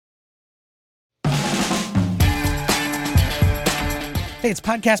Hey, it's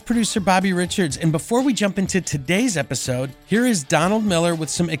podcast producer Bobby Richards, and before we jump into today's episode, here is Donald Miller with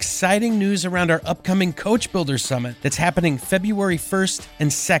some exciting news around our upcoming Coach Builder Summit that's happening February 1st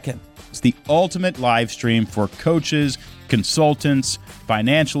and 2nd. It's the ultimate live stream for coaches, consultants,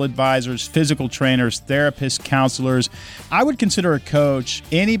 financial advisors, physical trainers, therapists, counselors. I would consider a coach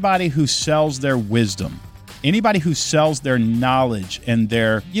anybody who sells their wisdom, anybody who sells their knowledge and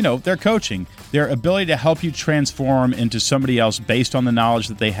their coaching, their ability to help you transform into somebody else based on the knowledge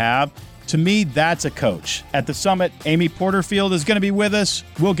that they have. To me, that's a coach. At the summit, Amy Porterfield is going to be with us.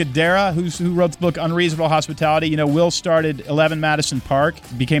 Will Guidara, who wrote the book Unreasonable Hospitality. Will started 11 Madison Park,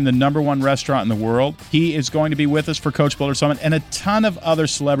 became the #1 restaurant in the world. He is going to be with us for Coach Builder Summit, and a ton of other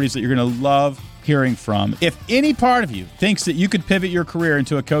celebrities that you're going to love hearing from. If any part of you thinks that you could pivot your career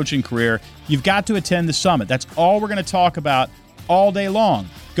into a coaching career, you've got to attend the summit. That's all we're going to talk about all day long.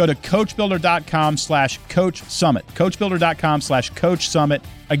 Go to coachbuilder.com/coach summit. Coachbuilder.com/coach summit.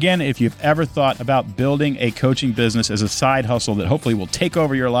 Again, if you've ever thought about building a coaching business as a side hustle that hopefully will take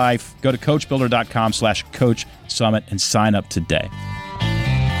over your life, go to coachbuilder.com/coach summit and sign up today.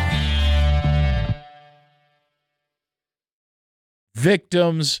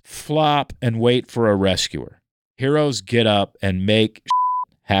 Victims flop and wait for a rescuer. Heroes get up and make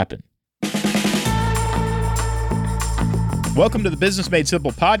happen. Welcome to the Business Made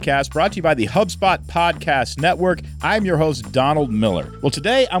Simple podcast, brought to you by the HubSpot Podcast Network. I'm your host, Donald Miller. Well,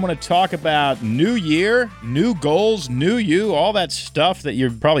 today I'm going to talk about new year, new goals, new you, all that stuff that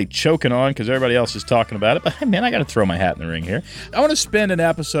you're probably choking on because everybody else is talking about it. But hey, man, I got to throw my hat in the ring here. I want to spend an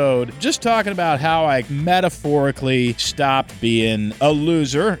episode just talking about how I metaphorically stopped being a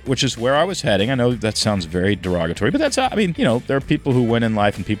loser, which is where I was heading. I know that sounds very derogatory, but that's how, there are people who win in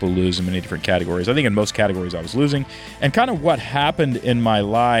life and people lose in many different categories. I think in most categories I was losing, and kind of what happened in my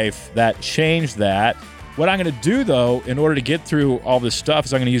life that changed that. What I'm going to do, though, in order to get through all this stuff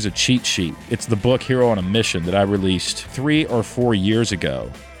is I'm going to use a cheat sheet. It's the book Hero on a Mission that I released 3 or 4 years ago.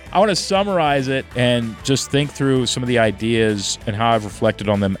 I want to summarize it and just think through some of the ideas and how I've reflected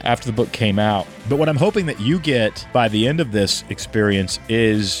on them after the book came out. But what I'm hoping that you get by the end of this experience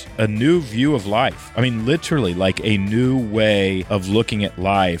is a new view of life. Literally like a new way of looking at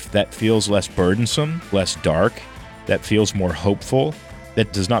life that feels less burdensome, less dark, that feels more hopeful,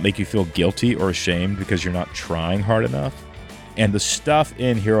 that does not make you feel guilty or ashamed because you're not trying hard enough. And the stuff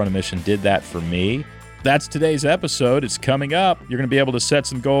in Hero on a Mission did that for me. That's today's episode. It's coming up. You're going to be able to set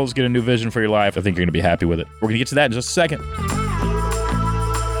some goals, get a new vision for your life. I think you're going to be happy with it. We're going to get to that in just a second.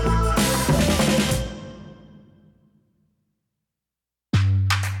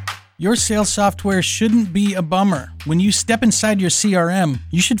 Your sales software shouldn't be a bummer. When you step inside your CRM,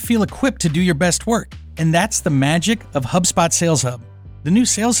 you should feel equipped to do your best work. And that's the magic of HubSpot Sales Hub. The new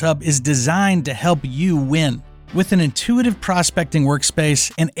Sales Hub is designed to help you win. With an intuitive prospecting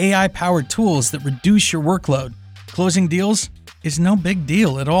workspace and AI-powered tools that reduce your workload, closing deals is no big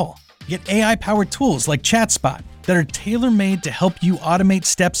deal at all. Get AI-powered tools like ChatSpot that are tailor-made to help you automate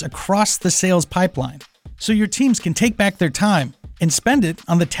steps across the sales pipeline, so your teams can take back their time and spend it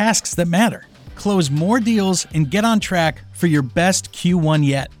on the tasks that matter. Close more deals and get on track for your best Q1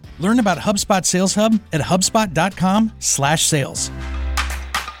 yet. Learn about HubSpot Sales Hub at HubSpot.com/sales.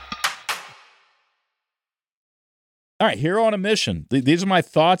 All right, Hero on a Mission. These are my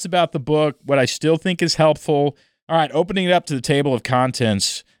thoughts about the book, what I still think is helpful. All right, opening it up to the table of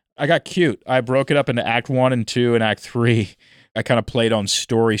contents, I got cute. I broke it up into Act 1 and 2 and Act 3. I kind of played on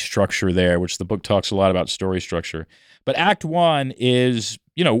story structure there, which the book talks a lot about story structure. But Act 1 is,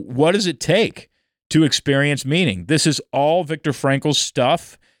 what does it take to experience meaning? This is all Viktor Frankl's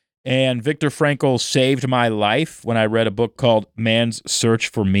stuff. And Viktor Frankl saved my life when I read a book called Man's Search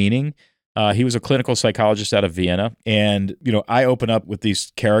for Meaning. He was a clinical psychologist out of Vienna. And, I open up with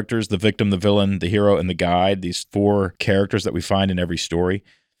these characters, the victim, the villain, the hero, and the guide, these 4 characters that we find in every story.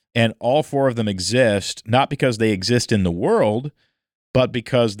 And all 4 of them exist, not because they exist in the world, but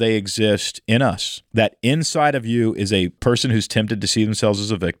because they exist in us. That inside of you is a person who's tempted to see themselves as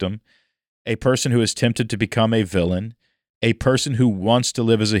a victim, a person who is tempted to become a villain, a person who wants to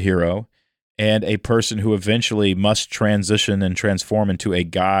live as a hero, and a person who eventually must transition and transform into a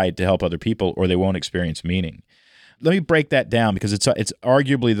guide to help other people, or they won't experience meaning. Let me break that down because it's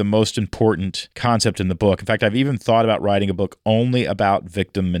arguably the most important concept in the book. In fact, I've even thought about writing a book only about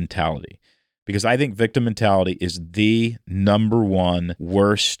victim mentality, because I think victim mentality is the #1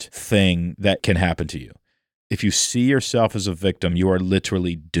 worst thing that can happen to you. If you see yourself as a victim, you are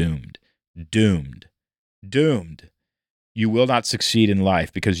literally doomed. Doomed. You will not succeed in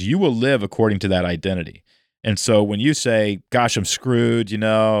life because you will live according to that identity. And so when you say, gosh, I'm screwed,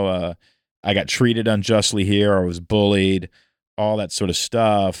 I got treated unjustly here, or I was bullied, all that sort of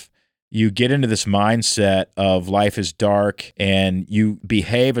stuff, you get into this mindset of life is dark and you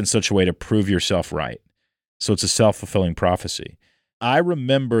behave in such a way to prove yourself right. So it's a self-fulfilling prophecy. I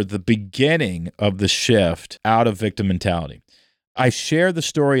remember the beginning of the shift out of victim mentality. I share the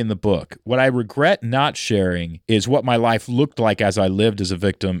story in the book. What I regret not sharing is what my life looked like as I lived as a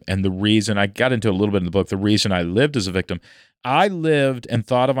victim, and the reason I got into a little bit in the book, the reason I lived as a victim. I lived and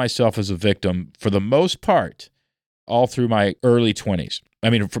thought of myself as a victim for the most part all through my early 20s. I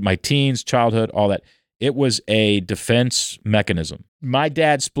mean, for my teens, childhood, all that. It was a defense mechanism. My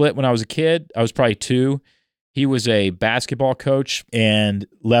dad split when I was a kid. I was probably 2. He was a basketball coach and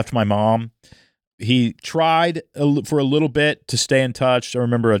left my mom. He tried for a little bit to stay in touch. I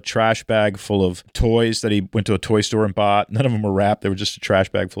remember a trash bag full of toys that he went to a toy store and bought. None of them were wrapped. They were just a trash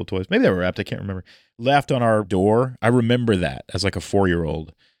bag full of toys. Maybe they were wrapped. I can't remember. Left on our door. I remember that as like a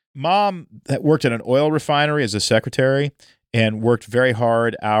 4-year-old. Mom worked at an oil refinery as a secretary and worked very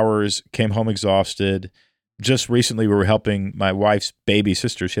hard hours, came home exhausted. Just recently, we were helping my wife's baby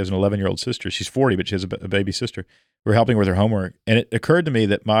sister. She has an 11-year-old sister. She's 40, but she has a baby sister. We were helping with her homework. And it occurred to me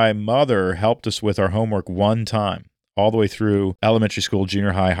that my mother helped us with our homework one time, all the way through elementary school,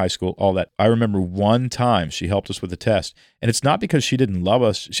 junior high, high school, all that. I remember one time she helped us with a test. And it's not because she didn't love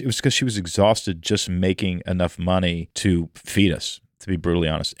us. It was because she was exhausted just making enough money to feed us, to be brutally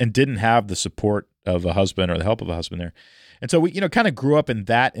honest, and didn't have the support of a husband or the help of a husband there. And so we, kind of grew up in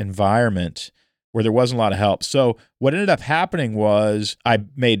that environment where there wasn't a lot of help. So what ended up happening was I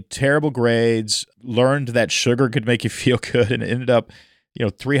made terrible grades, learned that sugar could make you feel good, and ended up,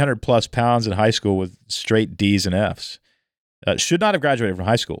 300 plus pounds in high school with straight D's and F's. Should not have graduated from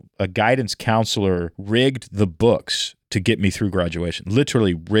high school. A guidance counselor rigged the books to get me through graduation,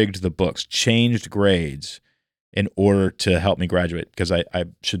 literally rigged the books, changed grades in order to help me graduate because I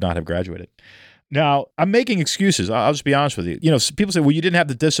should not have graduated. Now, I'm making excuses. I'll just be honest with you. People say, well, you didn't have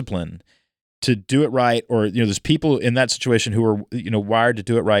the discipline to do it right, or there's people in that situation who are wired to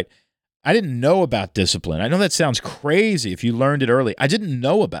do it right. I didn't know about discipline. I know that sounds crazy if you learned it early. I didn't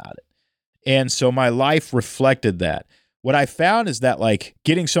know about it. And so my life reflected that. What I found is that like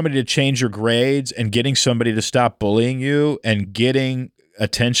getting somebody to change your grades and getting somebody to stop bullying you and getting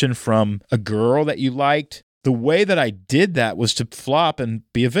attention from a girl that you liked, the way that I did that was to flop and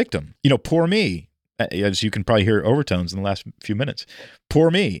be a victim. Poor me. As you can probably hear overtones in the last few minutes.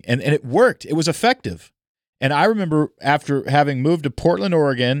 Poor me. And it worked. It was effective. And I remember after having moved to Portland,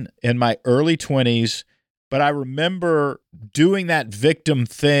 Oregon in my early 20s, but I remember doing that victim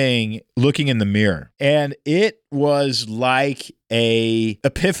thing, looking in the mirror. And it was like a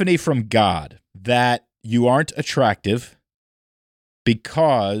epiphany from God that you aren't attractive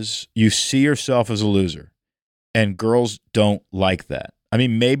because you see yourself as a loser. And girls don't like that. I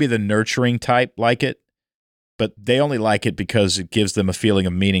mean, maybe the nurturing type like it, but they only like it because it gives them a feeling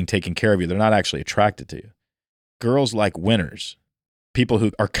of meaning, taking care of you. They're not actually attracted to you. Girls like winners, people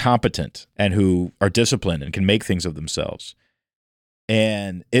who are competent and who are disciplined and can make things of themselves.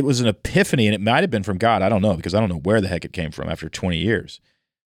 And it was an epiphany, and it might have been from God. I don't know, because I don't know where the heck it came from after 20 years.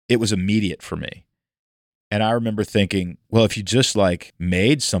 It was immediate for me. And I remember thinking, well, if you just like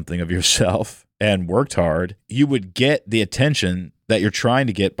made something of yourself and worked hard, you would get the attention that you're trying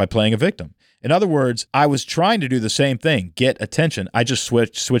to get by playing a victim. In other words, I was trying to do the same thing, get attention. I just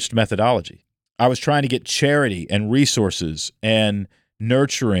switched methodology. I was trying to get charity and resources and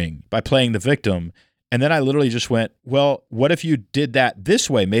nurturing by playing the victim. And then I literally just went, well, what if you did that this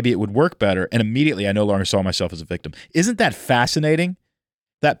way? Maybe it would work better. And immediately I no longer saw myself as a victim. Isn't that fascinating?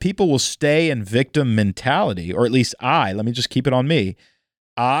 That people will stay in victim mentality, or at least let me just keep it on me.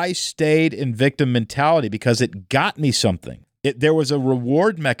 I stayed in victim mentality because it got me something. There was a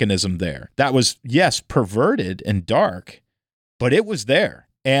reward mechanism there that was, yes, perverted and dark, but it was there.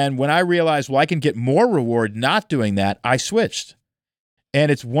 And when I realized, well, I can get more reward not doing that, I switched. And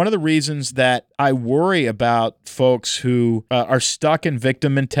it's one of the reasons that I worry about folks who are stuck in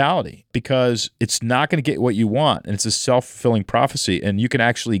victim mentality, because it's not going to get what you want. And it's a self-fulfilling prophecy. And you can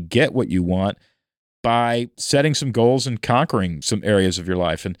actually get what you want by setting some goals and conquering some areas of your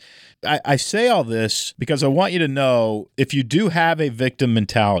life. And I say all this because I want you to know, if you do have a victim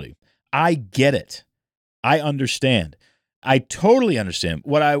mentality, I get it. I understand. I totally understand.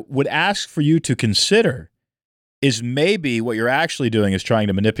 What I would ask for you to consider is maybe what you're actually doing is trying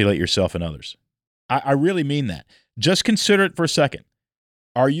to manipulate yourself and others. I really mean that. Just consider it for a second.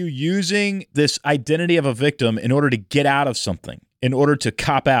 Are you using this identity of a victim in order to get out of something, in order to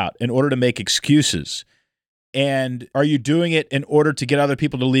cop out, in order to make excuses? And are you doing it in order to get other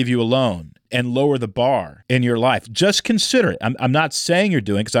people to leave you alone and lower the bar in your life? Just consider it. I'm not saying you're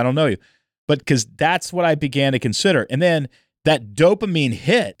doing it because I don't know you, but because that's what I began to consider. And then that dopamine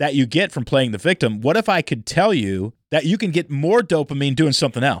hit that you get from playing the victim, what if I could tell you that you can get more dopamine doing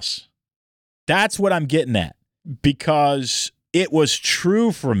something else? That's what I'm getting at, because it was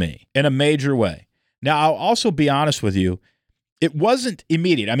true for me in a major way. Now, I'll also be honest with you. It wasn't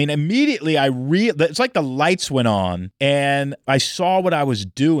immediate. I mean, immediately it's like the lights went on and I saw what I was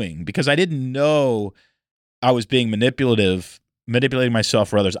doing, because I didn't know I was being manipulating myself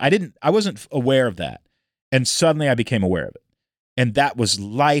for others. I wasn't aware of that. And suddenly I became aware of it. And that was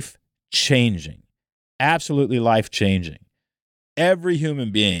life-changing, absolutely life-changing. Every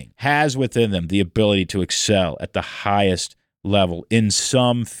human being has within them the ability to excel at the highest level in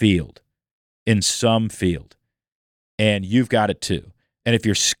some field, And you've got it too. And if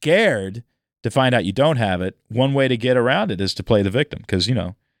you're scared to find out you don't have it, one way to get around it is to play the victim, because,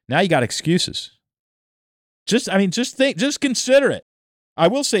 now you got excuses. Just consider it. I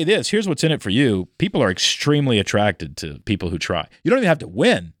will say this. Here's what's in it for you. People are extremely attracted to people who try. You don't even have to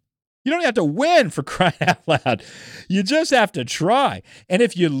win. You don't even have to win, for crying out loud. You just have to try. And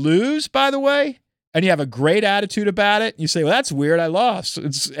if you lose, by the way, and you have a great attitude about it, you say, well, that's weird, I lost.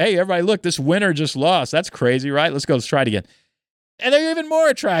 Hey, everybody, look, this winner just lost. That's crazy, right? Let's try it again. And they're even more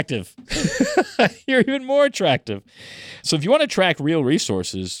attractive. You're even more attractive. So if you want to attract real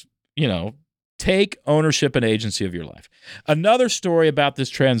resources, take ownership and agency of your life. Another story about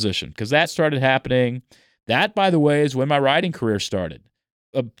this transition, because that started happening. That, by the way, is when my writing career started.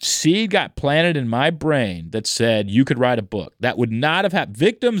 A seed got planted in my brain that said you could write a book. That would not have happened.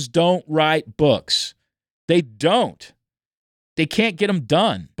 Victims don't write books. They don't. They can't get them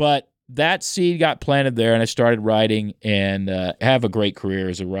done. But that seed got planted there, and I started writing, and have a great career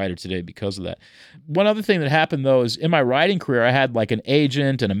as a writer today because of that. One other thing that happened, though, is in my writing career, I had like an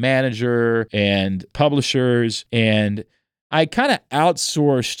agent and a manager and publishers, and I kind of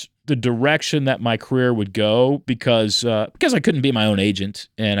outsourced the direction that my career would go because I couldn't be my own agent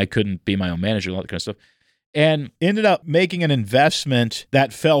and I couldn't be my own manager and all that kind of stuff, and ended up making an investment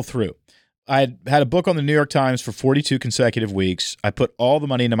that fell through. I had a book on the New York Times for 42 consecutive weeks. I put all the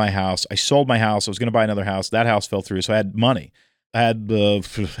money into my house. I sold my house. I was going to buy another house. That house fell through, so I had money. I had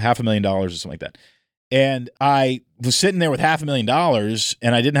 $500,000 or something like that. And I was sitting there with $500,000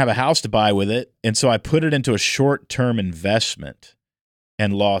 and I didn't have a house to buy with it. And so I put it into a short-term investment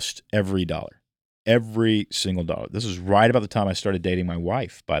and lost every dollar, every single dollar. This was right about the time I started dating my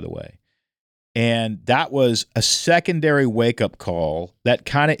wife, by the way. And that was a secondary wake-up call that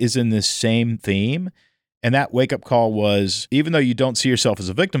kind of is in this same theme. And that wake-up call was, even though you don't see yourself as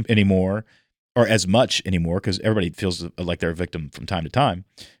a victim anymore, or as much anymore, because everybody feels like they're a victim from time to time,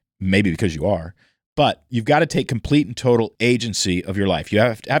 maybe because you are, but you've got to take complete and total agency of your life. You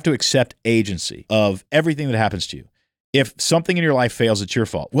have to accept agency of everything that happens to you. If something in your life fails, it's your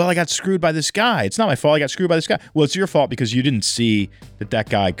fault. Well, I got screwed by this guy. It's not my fault. I got screwed by this guy. Well, it's your fault because you didn't see that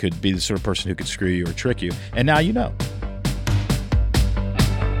guy could be the sort of person who could screw you or trick you. And now you know.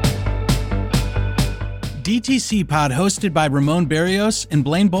 DTC Pod, hosted by Ramon Barrios and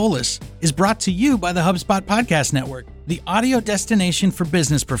Blaine Bolus, is brought to you by the HubSpot Podcast Network, the audio destination for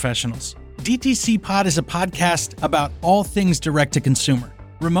business professionals. DTC Pod is a podcast about all things direct-to-consumer.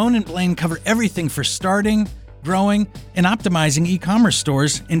 Ramon and Blaine cover everything for starting, growing, and optimizing e-commerce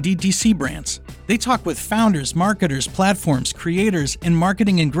stores and DTC brands. They talk with founders, marketers, platforms, creators, and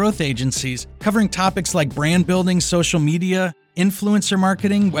marketing and growth agencies, covering topics like brand building, social media, influencer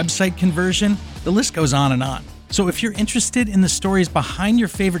marketing, website conversion. The list goes on and on. So if you're interested in the stories behind your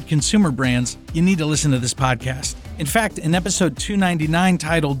favorite consumer brands, you need to listen to this podcast. In fact, in episode 299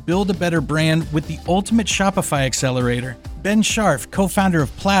 titled Build a Better Brand with the Ultimate Shopify Accelerator, Ben Scharf, co-founder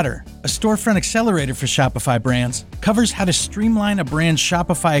of Platter, a storefront accelerator for Shopify brands, covers how to streamline a brand's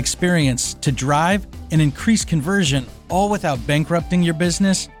Shopify experience to drive and increase conversion, all without bankrupting your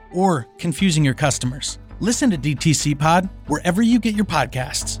business or confusing your customers. Listen to DTC Pod wherever you get your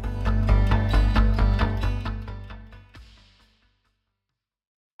podcasts.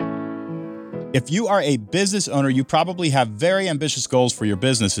 If you are a business owner, you probably have very ambitious goals for your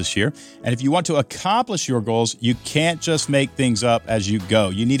business this year. And if you want to accomplish your goals, you can't just make things up as you go.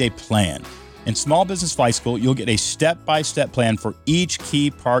 You need a plan. In Small Business Flight School, you'll get a step-by-step plan for each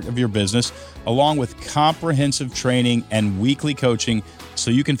key part of your business, along with comprehensive training and weekly coaching so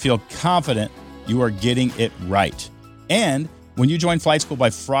you can feel confident you are getting it right. And when you join Flight School by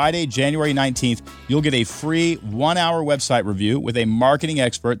Friday, January 19th, you'll get a free 1-hour website review with a marketing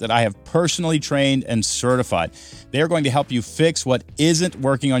expert that I have personally trained and certified. They're going to help you fix what isn't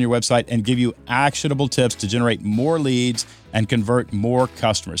working on your website and give you actionable tips to generate more leads and convert more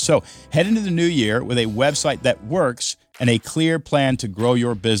customers. So head into the new year with a website that works and a clear plan to grow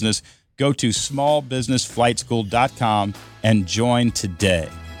your business. Go to smallbusinessflightschool.com and join today.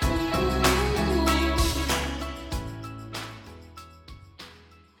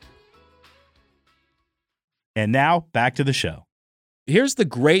 And now, back to the show. Here's the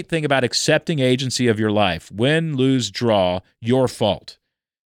great thing about accepting agency of your life. Win, lose, draw, your fault.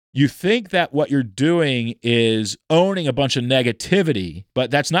 You think that what you're doing is owning a bunch of negativity,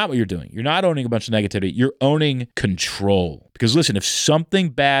 but that's not what you're doing. You're not owning a bunch of negativity. You're owning control. Because listen, if something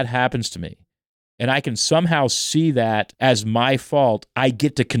bad happens to me and I can somehow see that as my fault, I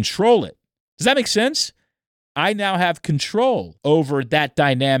get to control it. Does that make sense? I now have control over that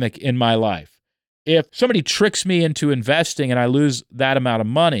dynamic in my life. If somebody tricks me into investing and I lose that amount of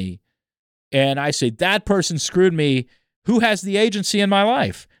money and I say, that person screwed me, who has the agency in my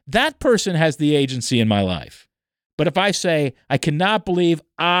life? That person has the agency in my life. But if I say, I cannot believe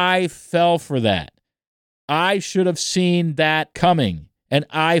I fell for that. I should have seen that coming and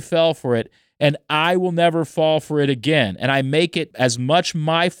I fell for it and I will never fall for it again. And I make it as much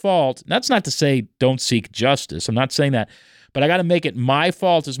my fault. That's not to say don't seek justice. I'm not saying that. But I got to make it my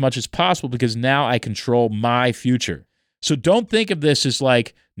fault as much as possible because now I control my future. So don't think of this as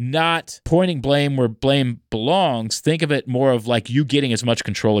like not pointing blame where blame belongs. Think of it more of like you getting as much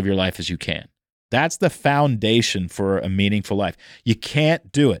control of your life as you can. That's the foundation for a meaningful life. You can't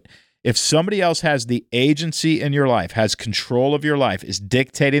do it. If somebody else has the agency in your life, has control of your life, is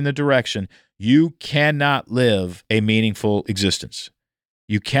dictating the direction, you cannot live a meaningful existence.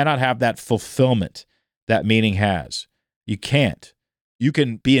 You cannot have that fulfillment that meaning has. You can't. You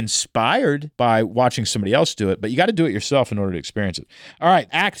can be inspired by watching somebody else do it, but you got to do it yourself in order to experience it. All right,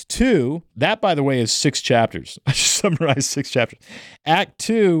 Act 2, that, by the way, is 6 chapters. I just summarized 6 chapters. Act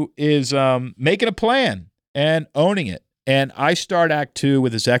 2 is making a plan and owning it. And I start Act 2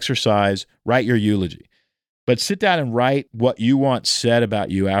 with this exercise, write your eulogy. But sit down and write what you want said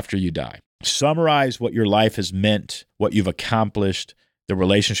about you after you die. Summarize what your life has meant, what you've accomplished, the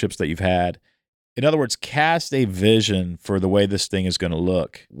relationships that you've had. In other words, cast a vision for the way this thing is going to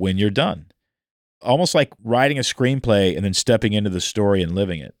look when you're done. Almost like writing a screenplay and then stepping into the story and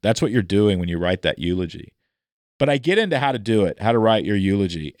living it. That's what you're doing when you write that eulogy. But I get into how to do it, how to write your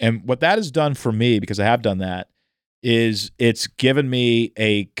eulogy. And what that has done for me, because I have done that, is it's given me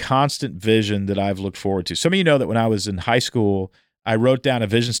a constant vision that I've looked forward to. Some of you know that when I was in high school, I wrote down a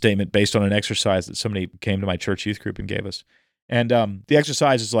vision statement based on an exercise that somebody came to my church youth group and gave us. And the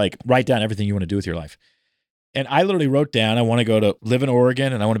exercise is like, write down everything you want to do with your life. And I literally wrote down, I want to go to live in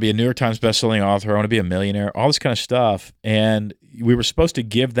Oregon, and I want to be a New York Times bestselling author. I want to be a millionaire, all this kind of stuff. And we were supposed to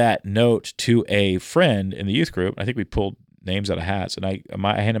give that note to a friend in the youth group. I think we pulled names out of hats. And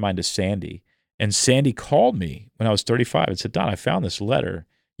I handed mine to Sandy. And Sandy called me when I was 35 and said, Don, I found this letter.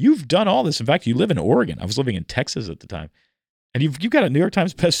 You've done all this. In fact, you live in Oregon. I was living in Texas at the time. And you've got a New York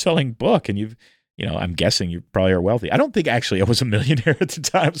Times bestselling book, and I'm guessing you probably are wealthy. I don't think actually I was a millionaire at the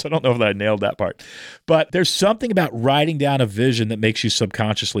time, so I don't know if I nailed that part. But there's something about writing down a vision that makes you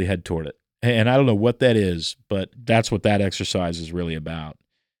subconsciously head toward it. And I don't know what that is, but that's what that exercise is really about.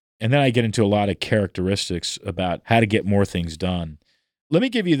 And then I get into a lot of characteristics about how to get more things done. Let me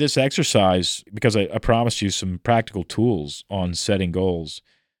give you this exercise because I promised you some practical tools on setting goals.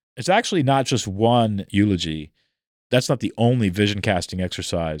 It's actually not just one eulogy. That's not the only vision casting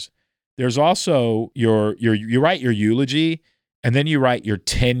exercise. There's also you write your eulogy, and then you write your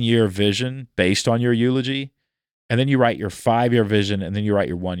 10-year vision based on your eulogy, and then you write your 5-year vision, and then you write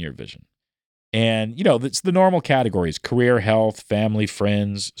your 1-year vision. And, it's the normal categories: career, health, family,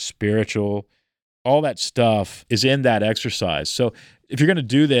 friends, spiritual, all that stuff is in that exercise. So if you're going to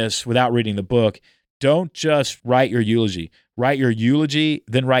do this without reading the book, don't just write your eulogy. Write your eulogy,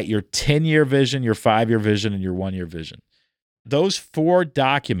 then write your 10-year vision, your 5-year vision, and your 1-year vision. Those 4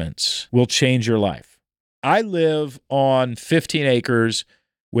 documents will change your life. I live on 15 acres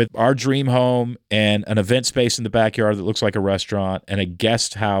with our dream home and an event space in the backyard that looks like a restaurant and a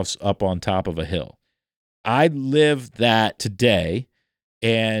guest house up on top of a hill. I live that today,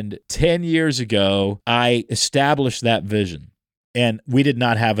 and 10 years ago, I established that vision. And we did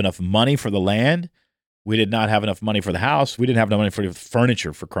not have enough money for the land. We did not have enough money for the house. We didn't have enough money for the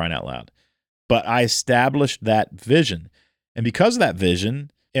furniture, for crying out loud. But I established that vision. And because of that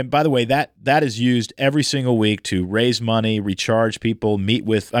vision, and by the way, that is used every single week to raise money, recharge people, we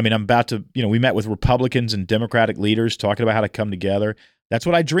met with Republicans and Democratic leaders talking about how to come together. That's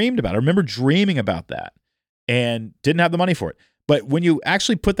what I dreamed about. I remember dreaming about that and didn't have the money for it. But when you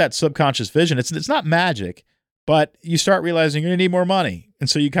actually put that subconscious vision, it's not magic, but you start realizing you're going to need more money. And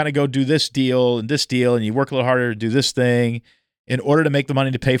so you kind of go do this deal, and you work a little harder to do this thing in order to make the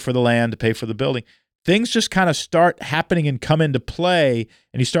money to pay for the land, to pay for the building. things just kind of start happening and come into play,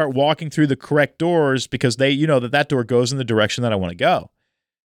 and you start walking through the correct doors because you know that door goes in the direction that I want to go.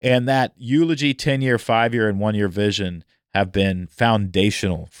 And that eulogy, 10-year, 5-year, and 1-year vision have been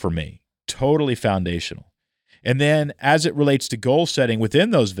foundational for me, totally foundational. And then as it relates to goal setting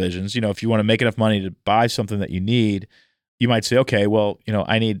within those visions, you know, if you want to make enough money to buy something that you need, you might say, okay, well, you know,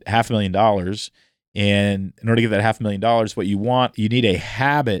 I need $500,000. And in order to get that $500,000, what you need a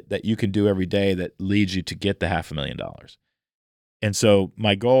habit that you can do every day that leads you to get the $500,000. And so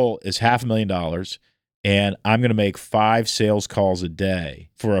my goal is $500,000, and I'm going to make 5 sales calls a day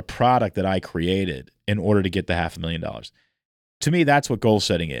for a product that I created in order to get the $500,000. To me, that's what goal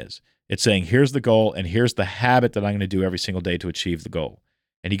setting is. It's saying, here's the goal, and here's the habit that I'm going to do every single day to achieve the goal.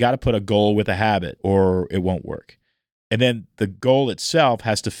 And you got to put a goal with a habit, or it won't work. And then the goal itself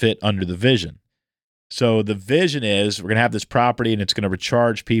has to fit under the vision. So the vision is we're going to have this property, and it's going to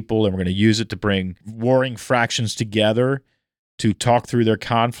recharge people, and we're going to use it to bring warring fractions together to talk through their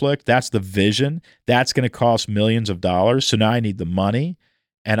conflict. That's the vision. That's going to cost millions of dollars. So now I need the money,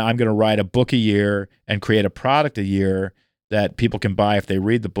 and I'm going to write a book a year and create a product a year that people can buy if they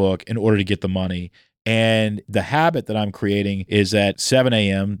read the book in order to get the money. And the habit that I'm creating is at 7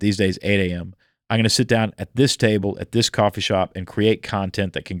 a.m., these days 8 a.m., I'm going to sit down at this table, at this coffee shop, and create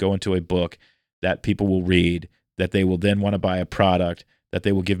content that can go into a book that people will read, that they will then want to buy a product, that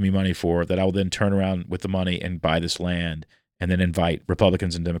they will give me money for, that I will then turn around with the money and buy this land, and then invite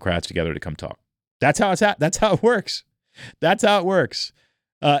Republicans and Democrats together to come talk. That's how that's how it works. That's how it works.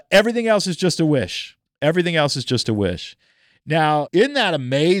 Everything else is just a wish. Everything else is just a wish. Now, isn't that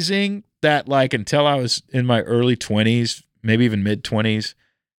amazing that like until I was in my early 20s, maybe even mid-20s,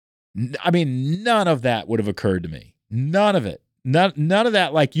 I mean, none of that would have occurred to me. None of it. None of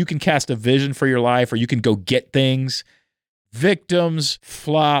that, like you can cast a vision for your life or you can go get things. Victims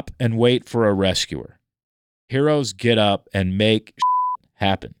flop and wait for a rescuer. Heroes get up and make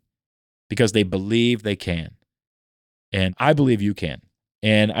happen because they believe they can. And I believe you can.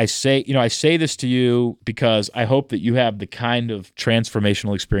 And I say this to you because I hope that you have the kind of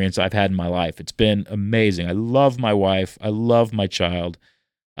transformational experience I've had in my life. It's been amazing. I love my wife. I love my child.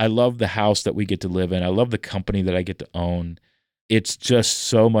 I love the house that we get to live in. I love the company that I get to own. It's just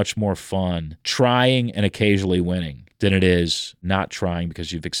so much more fun trying and occasionally winning than it is not trying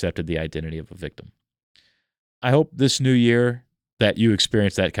because you've accepted the identity of a victim. I hope this new year that you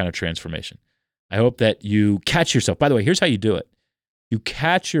experience that kind of transformation. I hope that you catch yourself. By the way, here's how you do it. You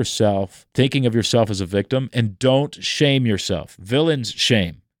catch yourself thinking of yourself as a victim and don't shame yourself. Villains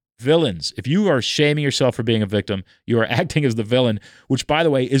shame. Villains. If you are shaming yourself for being a victim, you are acting as the villain, which, by the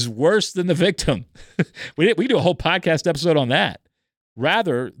way, is worse than the victim. We do a whole podcast episode on that.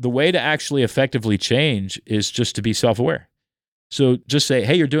 Rather, the way to actually effectively change is just to be self-aware. So just say,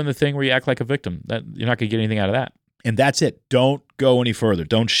 hey, you're doing the thing where you act like a victim. You're not going to get anything out of that. And that's it. Don't go any further.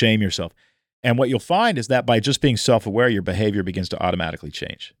 Don't shame yourself. And what you'll find is that by just being self-aware, your behavior begins to automatically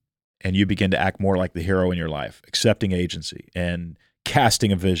change. And you begin to act more like the hero in your life, accepting agency and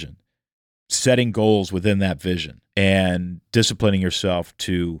casting a vision, setting goals within that vision, and disciplining yourself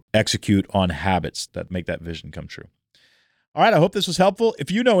to execute on habits that make that vision come true. All right, I hope this was helpful.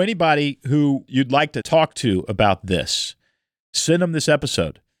 If you know anybody who you'd like to talk to about this, send them this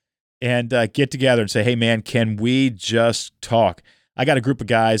episode and get together and say, hey, man, can we just talk? I got a group of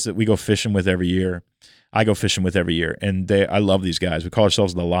guys that we go fishing with every year. I go fishing with every year, and I love these guys. We call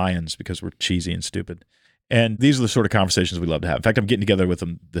ourselves the Lions because we're cheesy and stupid. And these are the sort of conversations we love to have. In fact, I'm getting together with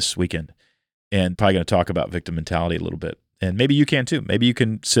them this weekend and probably going to talk about victim mentality a little bit. And maybe you can too. Maybe you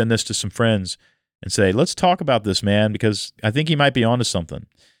can send this to some friends and say, let's talk about this, man, because I think he might be onto something.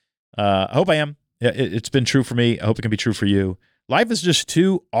 I hope I am. It's been true for me. I hope it can be true for you. Life is just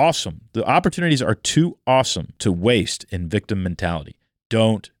too awesome. The opportunities are too awesome to waste in victim mentality.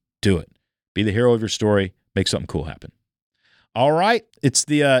 Don't do it. Be the hero of your story. Make something cool happen. All right. It's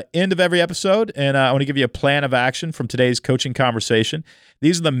the end of every episode, and I want to give you a plan of action from today's coaching conversation.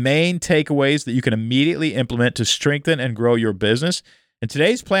 These are the main takeaways that you can immediately implement to strengthen and grow your business. And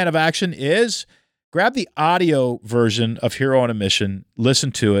today's plan of action is grab the audio version of Hero on a Mission,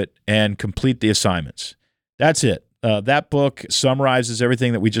 listen to it, and complete the assignments. That's it. That book summarizes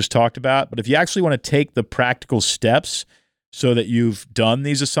everything that we just talked about. But if you actually want to take the practical steps so that you've done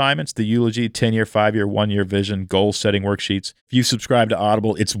these assignments, the eulogy, 10-year, 5-year, 1-year vision, goal setting worksheets, if you subscribe to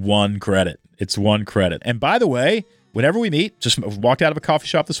Audible, it's 1 credit. It's 1 credit. And by the way, whenever we meet, just walked out of a coffee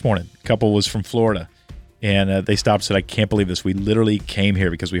shop this morning. A couple was from Florida. And they stopped and said, I can't believe this. We literally came here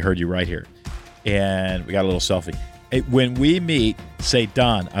because we heard you right here. And we got a little selfie. When we meet, say,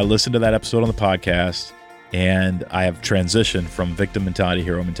 Don, I listened to that episode on the podcast. and I have transitioned from victim mentality to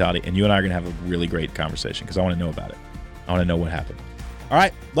hero mentality, and you and I are going to have a really great conversation because I want to know about it. I want to know what happened. All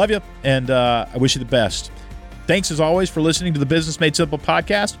right, love you, and I wish you the best. Thanks, as always, for listening to the Business Made Simple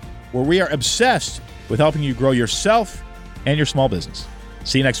podcast, where we are obsessed with helping you grow yourself and your small business.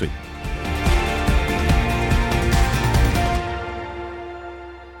 See you next week.